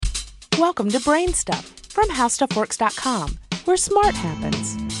Welcome to Brain Stuff from HowStuffWorks.com, where smart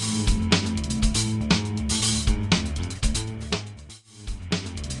happens.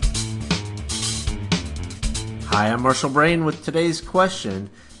 Hi, I'm Marshall Brain with today's question.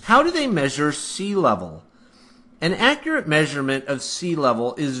 How do they measure sea level? An accurate measurement of sea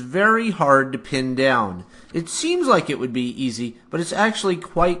level is very hard to pin down. It seems like it would be easy, but it's actually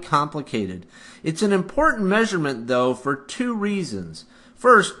quite complicated. It's an important measurement, though, for two reasons.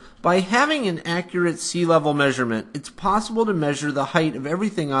 First, by having an accurate sea level measurement, it's possible to measure the height of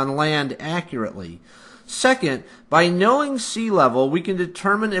everything on land accurately. Second, by knowing sea level, we can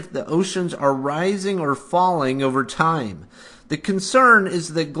determine if the oceans are rising or falling over time. The concern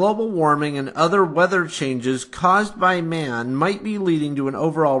is that global warming and other weather changes caused by man might be leading to an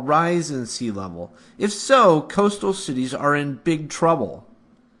overall rise in sea level. If so, coastal cities are in big trouble.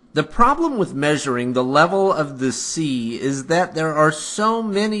 The problem with measuring the level of the sea is that there are so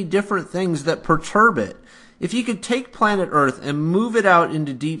many different things that perturb it. If you could take planet Earth and move it out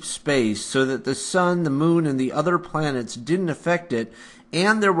into deep space so that the sun, the moon, and the other planets didn't affect it,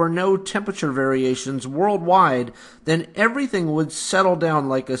 and there were no temperature variations worldwide, then everything would settle down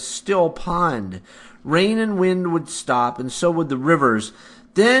like a still pond. Rain and wind would stop, and so would the rivers.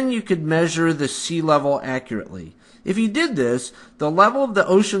 Then you could measure the sea level accurately. If you did this, the level of the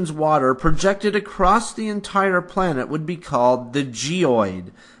ocean's water projected across the entire planet would be called the geoid.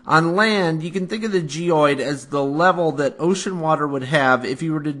 On land, you can think of the geoid as the level that ocean water would have if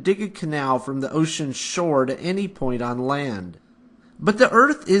you were to dig a canal from the ocean shore to any point on land. But the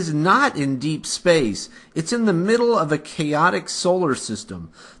Earth is not in deep space. It's in the middle of a chaotic solar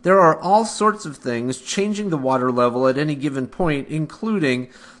system. There are all sorts of things changing the water level at any given point, including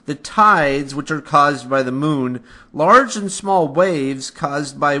the tides, which are caused by the moon, large and small waves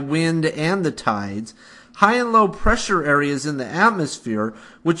caused by wind and the tides, high and low pressure areas in the atmosphere,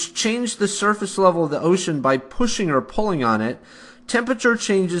 which change the surface level of the ocean by pushing or pulling on it, temperature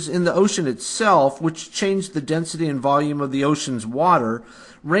changes in the ocean itself, which change the density and volume of the ocean's water,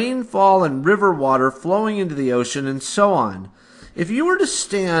 rainfall and river water flowing into the ocean, and so on. If you were to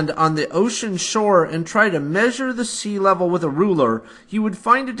stand on the ocean shore and try to measure the sea level with a ruler, you would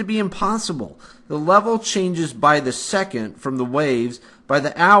find it to be impossible. The level changes by the second from the waves, by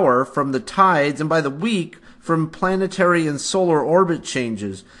the hour from the tides, and by the week from planetary and solar orbit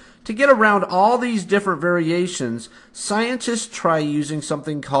changes. To get around all these different variations, scientists try using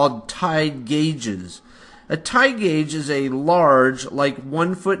something called tide gauges. A tide gauge is a large, like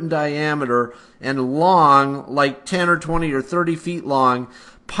 1 foot in diameter, and long, like 10 or 20 or 30 feet long,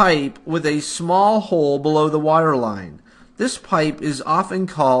 pipe with a small hole below the waterline. This pipe is often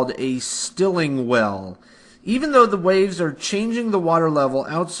called a stilling well. Even though the waves are changing the water level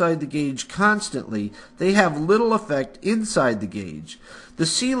outside the gauge constantly, they have little effect inside the gauge. The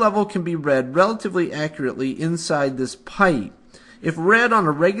sea level can be read relatively accurately inside this pipe. If read on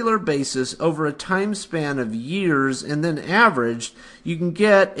a regular basis over a time span of years and then averaged, you can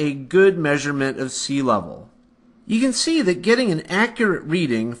get a good measurement of sea level. You can see that getting an accurate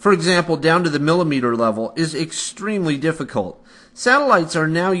reading, for example down to the millimeter level, is extremely difficult. Satellites are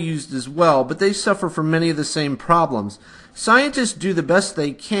now used as well, but they suffer from many of the same problems. Scientists do the best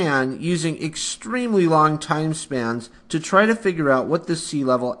they can using extremely long time spans to try to figure out what the sea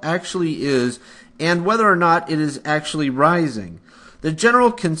level actually is and whether or not it is actually rising. The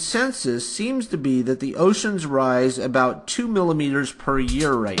general consensus seems to be that the oceans rise about 2 millimeters per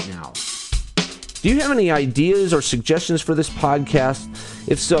year right now. Do you have any ideas or suggestions for this podcast?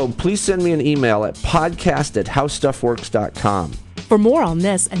 If so, please send me an email at podcast@howstuffworks.com. For more on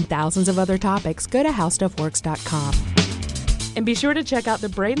this and thousands of other topics, go to HowStuffWorks.com. And be sure to check out the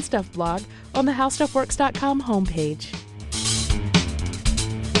Brain Stuff blog on the HowStuffWorks.com homepage.